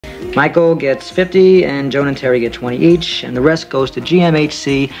Michael gets 50, and Joan and Terry get 20 each, and the rest goes to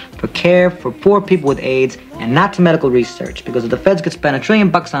GMHC for care for poor people with AIDS and not to medical research, because if the feds could spend $1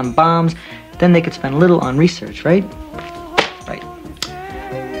 trillion on bombs, then they could spend little on research, right? Right.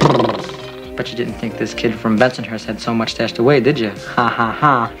 But you didn't think this kid from Bensonhurst had so much stashed away, did you? Ha ha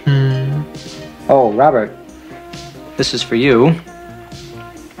ha. Oh, Robert, this is for you.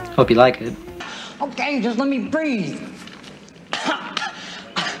 Hope you like it. Okay, just let me breathe.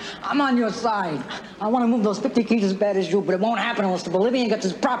 I'm on your side. I want to move those 50 keys as bad as you, but it won't happen unless the Bolivian gets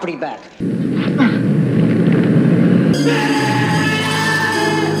his property back.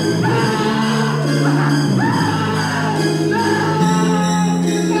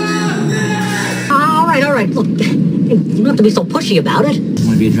 All right. Look, you don't have to be so pushy about it.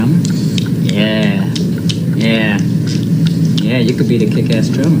 Want to be a drummer? Yeah, you could be the kick-ass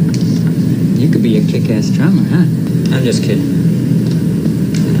drummer. You could be a kick-ass drummer, huh? I'm just kidding.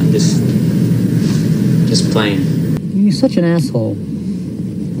 I'm just playing. You're such an asshole.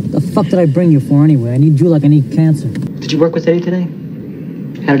 What the fuck did I bring you for anyway? I need you like I need cancer. Did you work with Eddie today?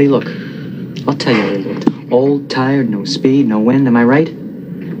 How did he look? I'll tell you how he looked. Old, tired, no speed, no wind, am I right?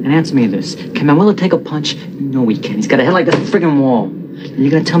 And answer me this. Can Manuela take a punch? No, he can't. He's got a head like a friggin' wall. And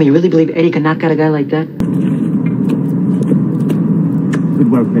you're gonna tell me you really believe Eddie can knock out a guy like that? Good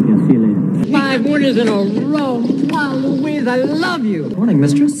work, baby. I'll see you later. 5 winners in a row. Wow, Louise, I love you. Morning,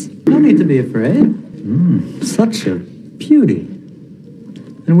 mistress. No need to be afraid. Such a beauty.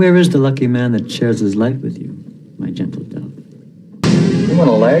 And where is the lucky man that shares his life with you, my gentle dove? You want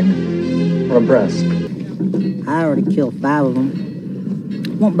a leg or a breast? I already killed 5 of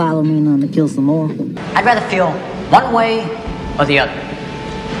them. Won't bother me none to kill some more. I'd rather feel one way or the other.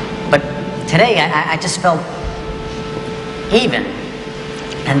 But today, I just felt even.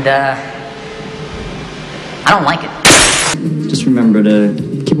 And, I don't like it. Just remember to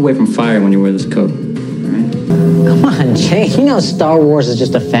keep away from fire when you wear this coat, all right? Come on, Jay. You know Star Wars is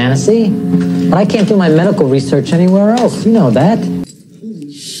just a fantasy. But I can't do my medical research anywhere else. You know that.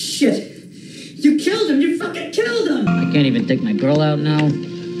 Holy shit. You killed him. You fucking killed him. I can't even take my girl out now.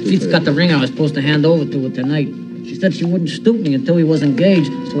 Pete's got the ring I was supposed to hand over to her tonight. She said she wouldn't stoop me until we was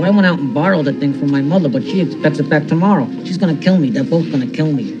engaged, so I went out and borrowed the thing from my mother, but she expects it back tomorrow. She's gonna kill me. They're both gonna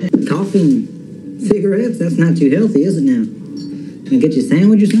kill me. Coffee and cigarettes? That's not too healthy, is it now? Can I get you a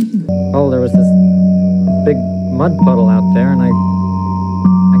sandwich or something? Oh, there was this big mud puddle out there, and I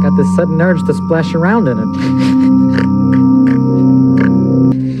got this sudden urge to splash around in it.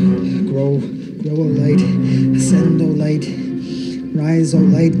 Grow, O light. Ascend, O light. Rise, O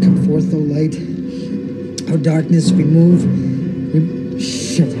light. Come forth, O light. O darkness, remove.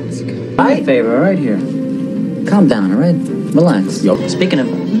 Shit, how's it go? My favor, right here. Calm down, all right? Relax. Yo. Speaking of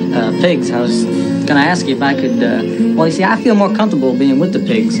pigs, I was gonna ask you if I could, well, you see, I feel more comfortable being with the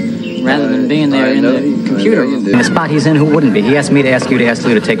pigs rather than being there in the computer room. In the spot he's in, who wouldn't be? He asked me to ask you to ask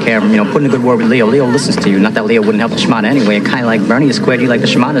Leo to take care of him, you know, put in a good word with Leo. Leo listens to you. Not that Leo wouldn't help the Shimada anyway. And kind of like Bernie, you squared you like the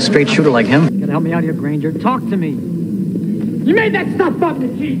Shimada, a straight shooter like him. You gotta help me out here, Granger. Talk to me. You made that stuff up,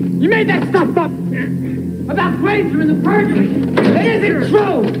 Chief. You made that stuff up about Granger and the perjury. It isn't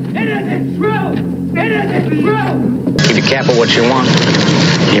true. It isn't true. It isn't true. Be careful what you want.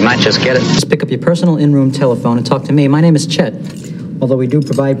 You might just get it. Just pick up your personal in-room telephone and talk to me. My name is Chet. Although we do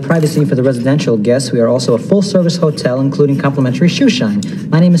provide privacy for the residential guests, we are also a full-service hotel, including complimentary shoe shine.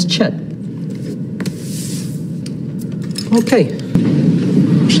 My name is Chet. Okay.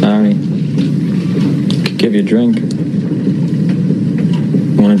 Sorry. Could give you a drink.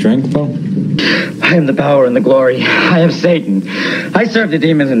 You want a drink, Bo? I am the power and the glory. I am Satan. I serve the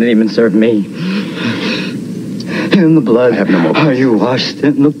demons and the demons serve me. In the blood. I have no more. Are you washed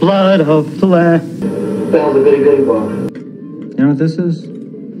in the blood of the Lamb? Well, the goody bar. You know what this is?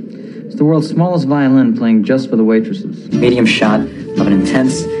 It's the world's smallest violin playing just for the waitresses. Medium shot of an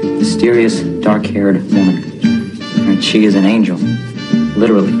intense, mysterious, dark-haired woman. And she is an angel.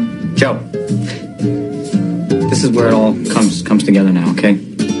 Literally. Joe. This is where it all comes together now, okay?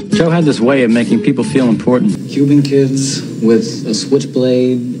 Joe had this way of making people feel important. Cuban kids with a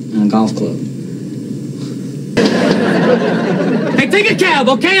switchblade and a golf club. Hey, take a cab,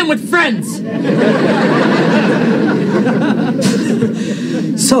 okay? I'm with friends.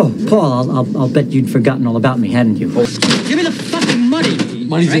 So, Paul, I'll bet you'd forgotten all about me, hadn't you? Give me the fucking money.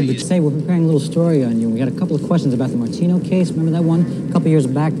 Money's in the... Say, we're preparing a little story on you. We had a couple of questions about the Martino case. Remember that one? A couple years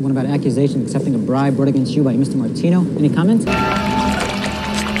back, the one about accusation of accepting a bribe brought against you by Mr. Martino. Any comments?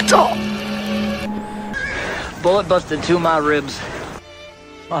 Stop! Bullet busted 2 of my ribs.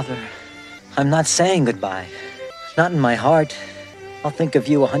 Mother, I'm not saying goodbye. Not in my heart. I'll think of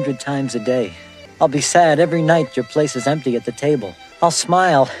you 100 times a day. I'll be sad every night your place is empty at the table. I'll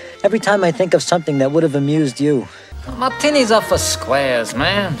smile Every time I think of something that would have amused you. Martinis are for squares,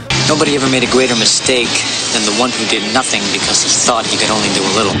 man. Nobody ever made a greater mistake than the one who did nothing because he thought he could only do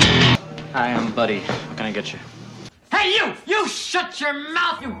a little. Hi, I'm Buddy. What can I get you? Hey, you shut your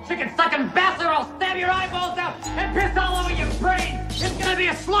mouth, you chicken-sucking bastard, or I'll stab your eyeballs out and piss all over your brain. It's gonna be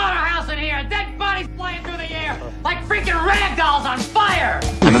a slaughterhouse in here. Dead bodies flying through the air like freaking rag dolls on fire.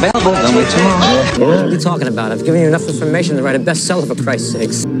 I'm available. Don't wait tomorrow. What are you talking about? I've given you enough information to write a bestseller, for Christ's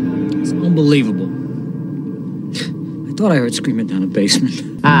sakes. It's unbelievable. I thought I heard screaming down the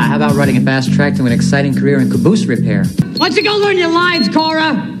basement. How about writing a fast track to an exciting career in caboose repair? Why don't you go learn your lines,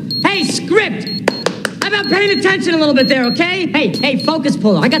 Cora? Hey, script! How about paying attention a little bit there, okay? Hey, focus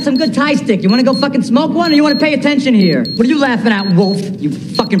puller. I got some good tie stick. You want to go fucking smoke one, or you want to pay attention here? What are you laughing at, Wolf? You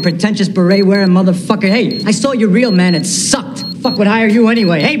fucking pretentious beret-wearing motherfucker. Hey, I saw your reel, man. It sucked. Fuck would hire you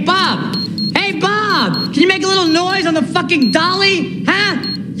anyway. Hey, Bob! Hey, Bob! Can you make a little noise on the fucking dolly? Huh?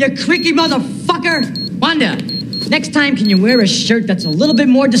 You creaky motherfucker! Wanda, next time can you wear a shirt that's a little bit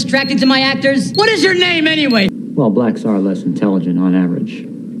more distracting to my actors? What is your name anyway? Well, blacks are less intelligent on average.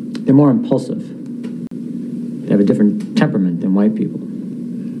 They're more impulsive. They have a different temperament than white people.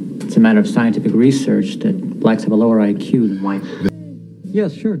 It's a matter of scientific research that blacks have a lower IQ than white.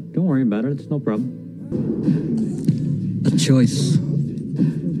 Yes, sure. Don't worry about it. It's no problem. A choice.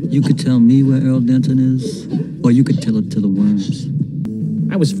 You could tell me where Earl Denton is, or you could tell it to the worms.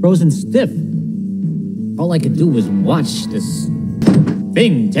 I was frozen stiff. All I could do was watch this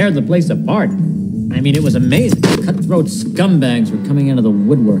thing tear the place apart. I mean, it was amazing. Cutthroat scumbags were coming out of the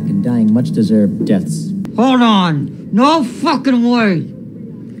woodwork and dying much-deserved deaths. Hold on. No fucking way.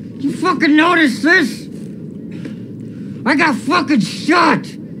 You fucking notice this? I got fucking shot.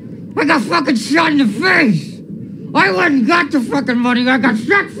 I got fucking shot in the face. I went and got the fucking money. I got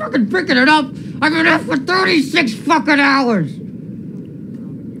shot fucking picking it up. I've been there for 36 fucking hours.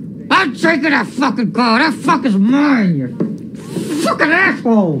 I'm taking that fucking car. That fucker's mine, you fucking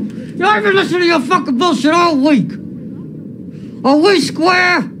asshole. I've been listening to your fucking bullshit all week. Are we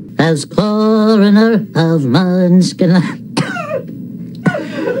square? As coroner of Munskina.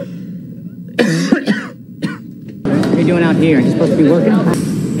 What are you doing out here? You're supposed to be working?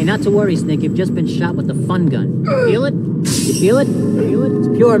 Hey, not to worry, Snake. You've just been shot with a fun gun. Feel it? You feel it? Feel it? It's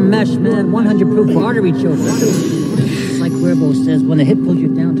pure mesh, man. 100 proof artery choker. It's like Cuervo says, when the hit pulls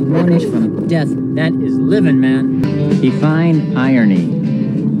you down to 1 inch from death, that is living, man. Define irony.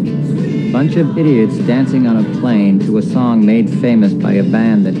 Bunch of idiots dancing on a plane to a song made famous by a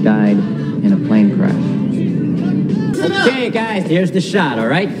band that died in a plane crash. Okay, guys, here's the shot, all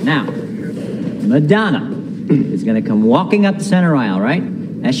right? Now, Madonna is going to come walking up the center aisle, right?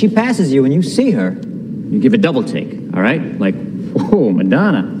 As she passes you and you see her, you give a double take, all right? Like, whoa,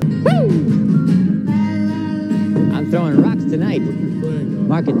 Madonna. I'm throwing rocks tonight.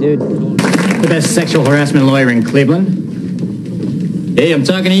 Mark it, dude. The best sexual harassment lawyer in Cleveland. Hey, I'm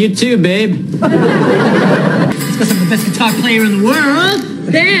talking to you too, babe. It's because I'm the best guitar player in the world.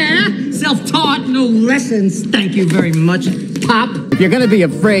 Yeah, self-taught, no lessons. Thank you very much, Pop. If you're gonna be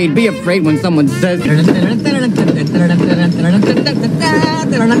afraid when someone says... Yeehaw!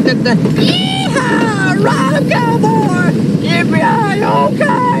 Ride a cowboy!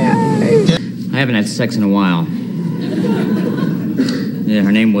 Yippee-yi-yo-ki-yay! I haven't had sex in a while. Yeah,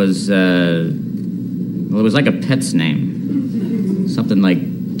 her name was, well, it was like a pet's name. Something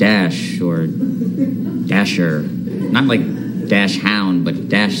like Dash or Dasher. Not like Dash Hound, but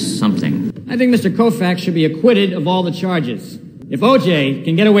Dash something. I think Mr. Koufax should be acquitted of all the charges. If OJ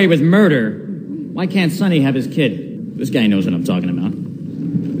can get away with murder, why can't Sonny have his kid? This guy knows what I'm talking about.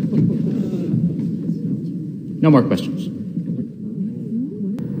 No more questions.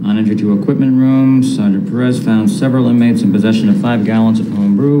 On entry to equipment room, Sergeant Perez found several inmates in possession of 5 gallons of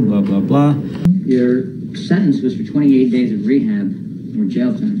home brew, blah, blah, blah. Your sentence was for 28 days of rehab or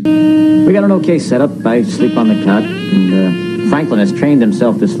jail time. We got an okay setup. I sleep on the cot, and Franklin has trained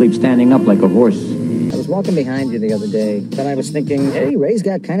himself to sleep standing up like a horse. I was walking behind you the other day, and I was thinking, hey, Ray's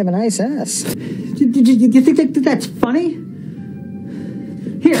got kind of a nice ass. Do you think that's funny?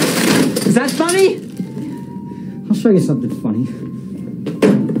 Here, is that funny? I'll show you something funny.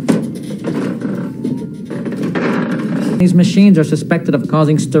 These machines are suspected of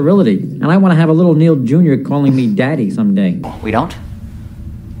causing sterility, and I want to have a little Neil Jr. calling me daddy someday. We don't?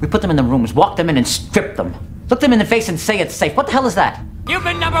 We put them in the rooms, walk them in and strip them. Look them in the face and say it's safe. What the hell is that? You've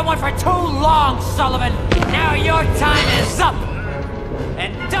been number one for too long, Sullivan. Now your time is up.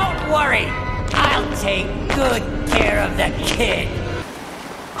 And don't worry, I'll take good care of the kid.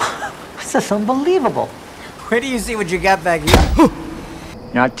 This is unbelievable. Where do you see what you got back here?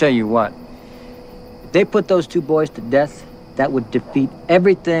 Now, I'll tell you what. If they put those 2 boys to death, that would defeat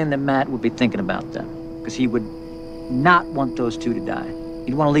everything that Matt would be thinking about then. Because he would not want those two to die.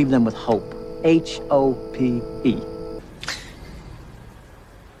 He'd want to leave them with hope. H-O-P-E.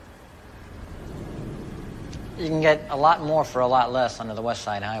 You can get a lot more for a lot less under the West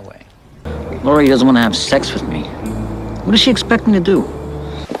Side Highway. Lori doesn't want to have sex with me. What does she expect me to do?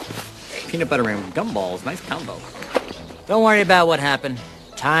 Peanut butter and gumballs, nice combo. Don't worry about what happened.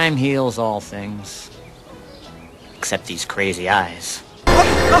 Time heals all things. Except these crazy eyes.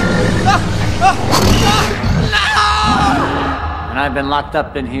 And I've been locked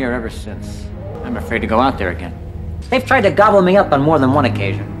up in here ever since. I'm afraid to go out there again. They've tried to gobble me up on more than one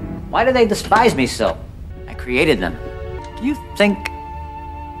occasion. Why do they despise me so? I created them. Do you think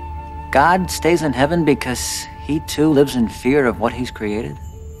God stays in heaven because he too lives in fear of what he's created?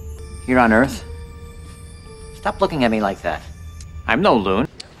 Here on Earth? Stop looking at me like that. I'm no loon.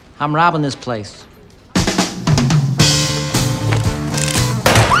 I'm robbing this place.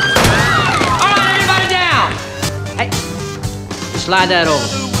 Slide that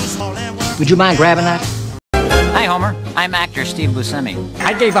over. Would you mind grabbing that? Hi, Homer. I'm actor Steve Buscemi.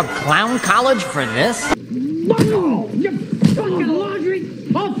 I gave up clown college for this? No! You fucking laundry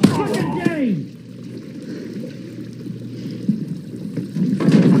all fucking day!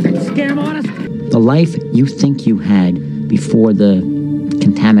 Fucking scam artist! The life you think you had before the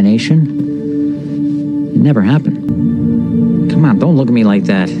contamination, it never happened. Come on, don't look at me like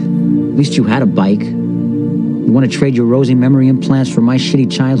that. At least you had a bike. You want to trade your rosy memory implants for my shitty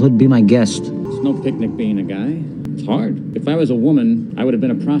childhood? Be my guest. It's no picnic being a guy. It's hard. If I was a woman, I would have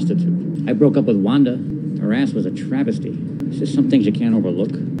been a prostitute. I broke up with Wanda. Her ass was a travesty. There's just some things you can't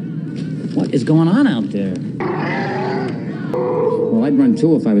overlook. What is going on out there? Well, I'd run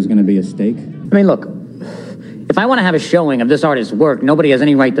too if I was going to be a steak. I mean, look, if I want to have a showing of this artist's work, nobody has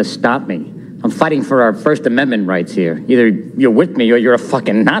any right to stop me. I'm fighting for our First Amendment rights here. Either you're with me or you're a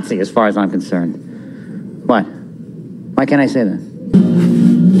fucking Nazi as far as I'm concerned. What? Why can't I say that?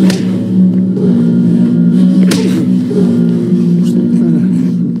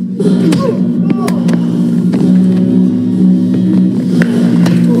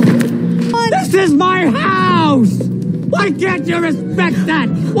 This is my house! Why can't you respect that?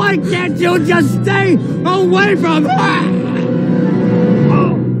 Why can't you just stay away from her?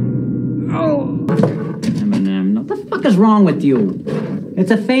 Eminem, what the fuck is wrong with you? It's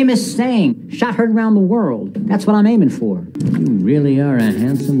a famous saying, shot heard around the world. That's what I'm aiming for. You really are a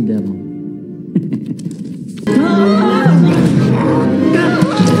handsome devil.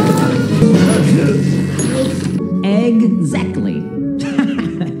 Exactly.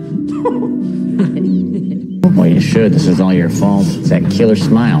 Well, you should. This is all your fault. It's that killer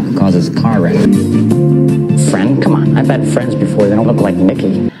smile that causes car wreck. Friend? Come on. I've had friends before. They don't look like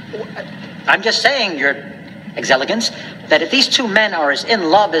Mickey. I'm just saying, Your Exelegance, that if these two men are as in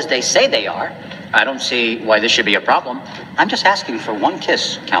love as they say they are, I don't see why this should be a problem. I'm just asking for one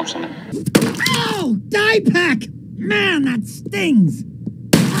kiss, Councilman. Ow! Die pack! Man, that stings!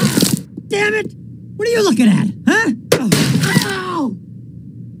 Damn it! What are you looking at, huh? Ow!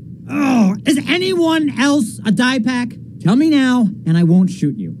 Oh, is anyone else a die pack? Tell me now, and I won't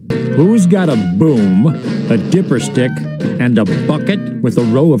shoot you. Who's got a boom, a dipper stick, and a bucket with a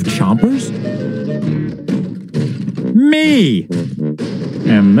row of chompers? Me!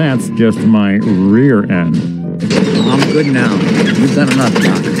 And that's just my rear end. I'm good now. You've done enough,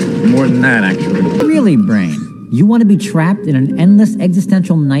 Doc. More than that, actually. Really, Brain? You want to be trapped in an endless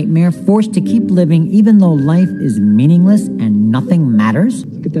existential nightmare, forced to keep living even though life is meaningless and nothing matters?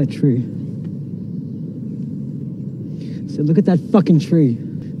 Look at that tree. I said, look at that fucking tree.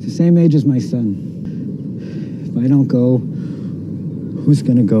 It's the same age as my son. If I don't go, who's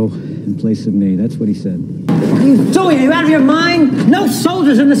gonna go in place of me? That's what he said. What are you doing? Are you out of your mind? No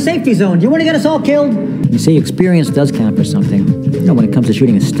soldiers in the safety zone. Do you want to get us all killed? You see, experience does count for something. You know, when it comes to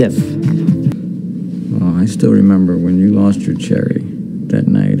shooting a stiff. Oh, I still remember when you lost your cherry that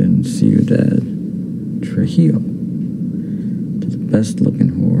night in Ciudad Trujillo. To the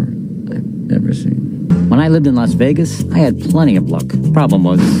best-looking whore I've ever seen. When I lived in Las Vegas, I had plenty of luck. Problem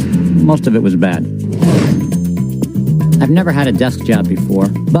was, most of it was bad. I've never had a desk job before,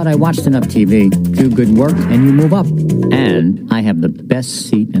 but I watched enough TV. Do good work, and you move up. And I have the best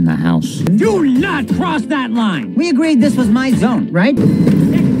seat in the house. Do not cross that line! We agreed this was my zone, right? Open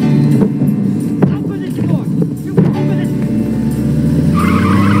this door! You open it!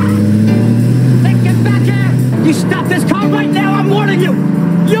 Hey, get back here! You stop this car right now, I'm warning you!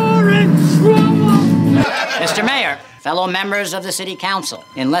 You're in trouble! Mr. Mayor, Fellow members of the City Council,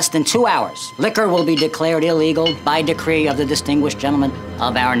 in less than 2 hours, liquor will be declared illegal by decree of the distinguished gentlemen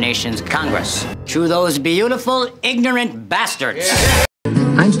of our nation's Congress. To those beautiful, ignorant bastards.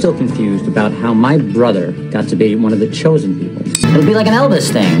 I'm still confused about how my brother got to be one of the chosen people. It'll be like an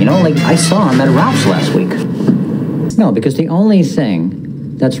Elvis thing, you know, like I saw him at Ralph's last week. No, because the only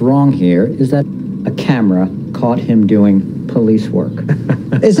thing that's wrong here is that a camera caught him doing police work.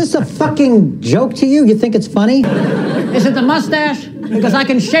 Is this a fucking joke to you? You think it's funny? Is it the mustache? Because I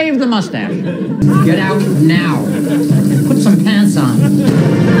can shave the mustache. Get out now. Put some pants on.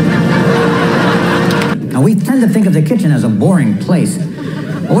 Now, we tend to think of the kitchen as a boring place.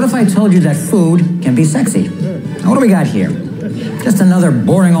 But what if I told you that food can be sexy? Now, what do we got here? Just another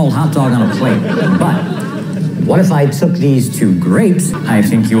boring old hot dog on a plate. But what if I took these two grapes? I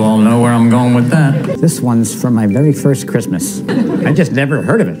think you all know where I'm going with that. This one's from my very first Christmas. I just never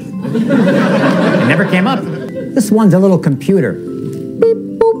heard of it. It never came up. This one's a little computer. Beep,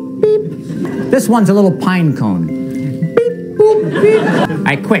 boop, beep. This one's a little pine cone. Beep, boop, beep. All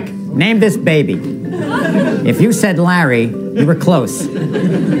right, quick, name this baby. If you said Larry, you were close.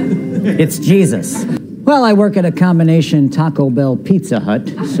 It's Jesus. Well, I work at a combination Taco Bell Pizza Hut,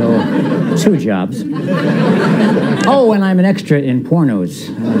 so 2 jobs. Oh, and I'm an extra in pornos.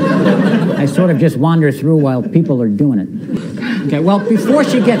 I sort of just wander through while people are doing it. Okay, well, before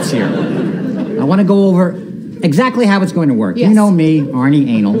she gets here, I want to go over exactly how it's going to work. Yes. You know me, Arnie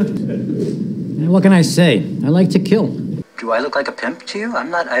Anal. What can I say? I like to kill. Do I look like a pimp to you? I'm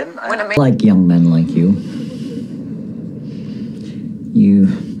not. I Like young men like you. You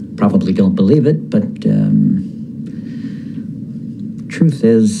probably don't believe it, but truth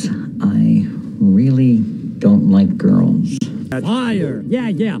is, I really don't like girls. Fire!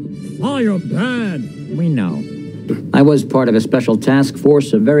 Yeah. Fire bad! We know. I was part of a special task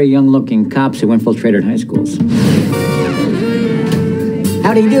force of very young-looking cops who infiltrated high schools.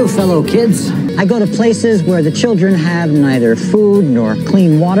 How do you do, fellow kids? I go to places where the children have neither food nor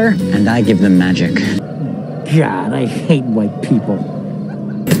clean water, and I give them magic. God, I hate white people.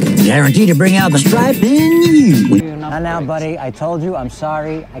 Guaranteed to bring out the stripe in you. Now, buddy, I told you, I'm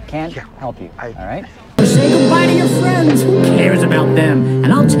sorry. I can't help you, all right? Say goodbye to your friends. Who cares about them?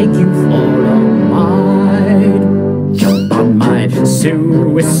 And I'll take you for a ride. Jump on my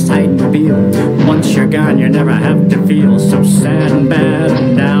suicide mobile. Once you're gone, you never have to feel so sad and bad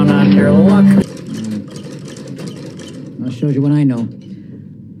and down on your luck. That shows you what I know.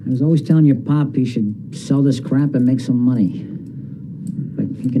 I was always telling your pop he should sell this crap and make some money. But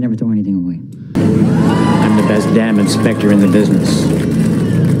he can never throw anything away. I'm the best dam inspector in the business.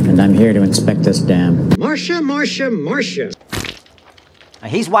 And I'm here to inspect this dam. Marcia. Now,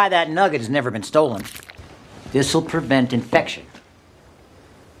 he's why that nugget has never been stolen. This'll prevent infection.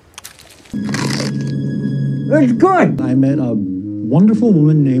 It's good. I met a wonderful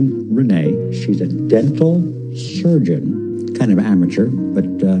woman named Renee. She's a dental surgeon. Kind of amateur, but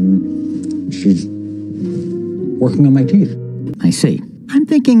she's working on my teeth. I see. I'm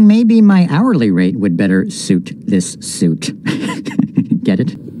thinking maybe my hourly rate would better suit this suit. Get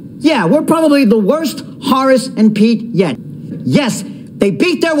it? Yeah, we're probably the worst Horace and Pete yet. Yes, they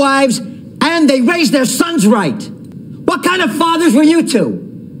beat their wives and they raised their sons right. What kind of fathers were you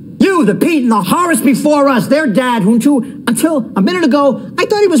two? You, the Pete and the Horace before us, their dad, whom until a minute ago, I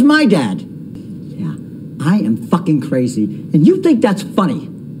thought he was my dad. Yeah, I am fucking crazy, and you think that's funny.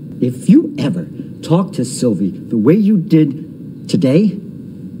 If you ever talk to Sylvie the way you did today,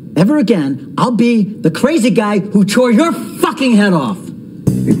 ever again, I'll be the crazy guy who tore your fucking head off.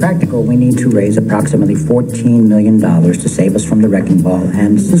 To be practical, we need to raise approximately $14 million to save us from the wrecking ball,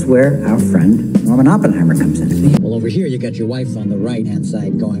 and this is where our friend Norman Oppenheimer comes in. Well, over here you got your wife on the right-hand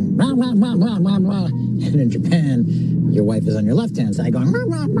side going, rah, rah, rah, rah, rah, rah. And in Japan, your wife is on your left-hand side going, rah,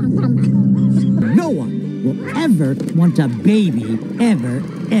 rah, rah, rah, rah. No one will ever want a baby ever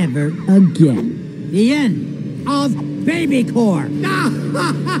again. The end of babycore.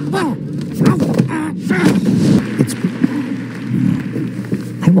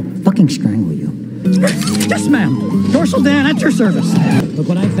 I will fucking strangle you. Yes, ma'am. Dorsal Dan at your service. Look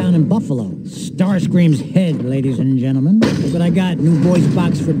what I found in Buffalo. Starscream's head, ladies and gentlemen. Look what I got. New voice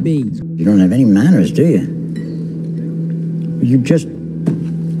box for beads. You don't have any manners, do you? You just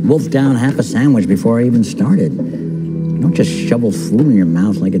wolfed down half a sandwich before I even started. You don't just shovel food in your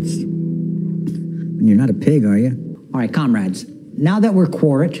mouth like it's... You're not a pig, are you? All right, comrades. Now that we're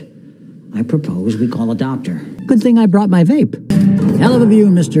quorate, I propose we call a doctor. Good thing I brought my vape. Hell of a view,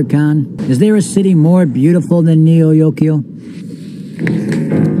 Mr. Khan. Is there a city more beautiful than Neo-Yokio?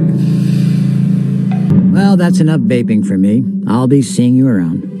 Well, that's enough vaping for me. I'll be seeing you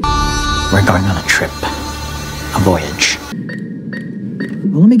around. We're going on a trip. a voyage.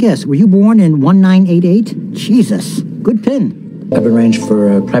 Well, let me guess. Were you born in 1988? Jesus. Good pin. I've arranged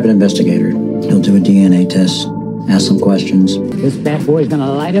for a private investigator. He'll do a DNA test, ask some questions. This bad boy's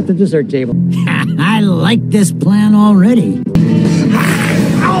gonna light up the dessert table. I like this plan already.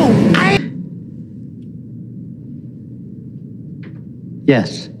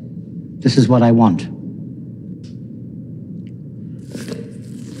 Yes, this is what I want.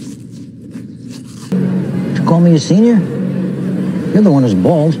 You call me a senior? You're the one who's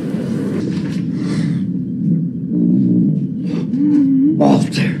bald.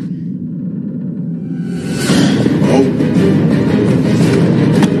 Walter.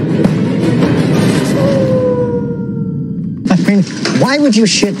 I mean, why would you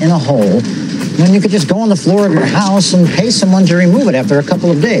shit in a hole when you could just go on the floor of your house and pay someone to remove it after a couple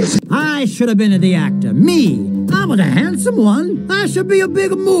of days? I should have been the actor. Me. I was a handsome one. I should be a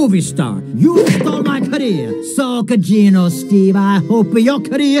big movie star. You stole my career. So, Cagino, Steve, I hope your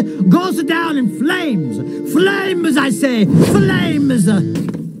career goes down in flames. Flames, I say. Flames.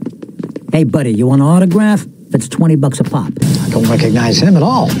 Hey, buddy, you want an autograph? It's $20 a pop. I don't recognize him at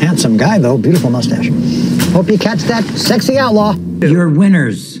all. Handsome guy, though. Beautiful mustache. Hope you catch that sexy outlaw. You're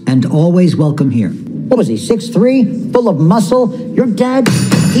winners, and always welcome here. What was he, 6'3", full of muscle? Your dad,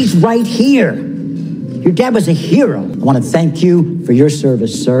 he's right here. Your dad was a hero. I want to thank you for your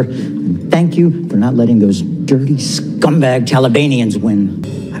service, sir. And thank you for not letting those dirty scumbag Talibanians win.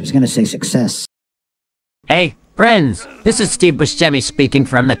 I was going to say success. Hey, friends, this is Steve Buscemi speaking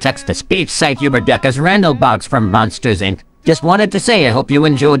from the text-to-speech site Humordecca's Randall Box from Monsters, Inc. Just wanted to say I hope you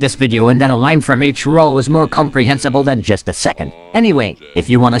enjoyed this video and that a line from each row is more comprehensible than just a second. Anyway, if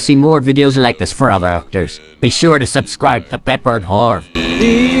you want to see more videos like this for other actors, be sure to subscribe to Peppered Horror.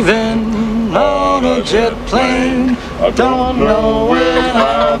 Even on a jet plane, I don't know when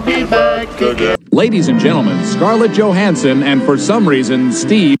I'll be back again. Ladies and gentlemen, Scarlett Johansson and for some reason,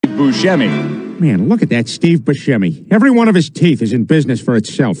 Steve Buscemi. Man, look at that Steve Buscemi. Every one of his teeth is in business for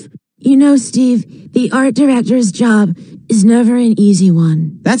itself. You know, Steve, the art director's job is never an easy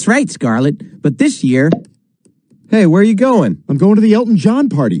one. That's right, Scarlett. But this year... Hey, where are you going? I'm going to the Elton John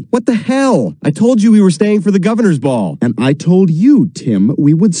party. What the hell? I told you we were staying for the governor's ball. And I told you, Tim,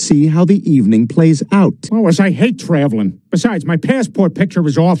 we would see how the evening plays out. Oh, as I hate traveling. Besides, my passport picture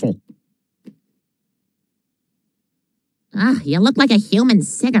is awful. You look like a human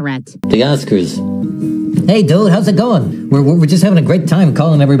cigarette. The Oscars. Hey, dude, how's it going? We're just having a great time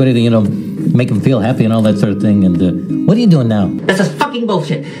calling everybody to, you know, make them feel happy and all that sort of thing. And what are you doing now? This is fucking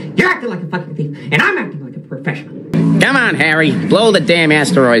bullshit. You're acting like a fucking thief, and I'm acting like a professional. Come on, Harry. Blow the damn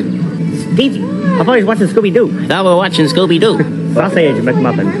asteroid. Stevie, I thought he was watching Scooby-Doo. I thought we were watching Scooby-Doo. Sausage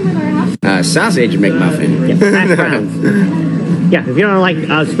McMuffin. Sausage McMuffin. Yeah, hash browns. Yeah, if you don't like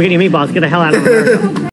spaghetti meatballs, get the hell out of America.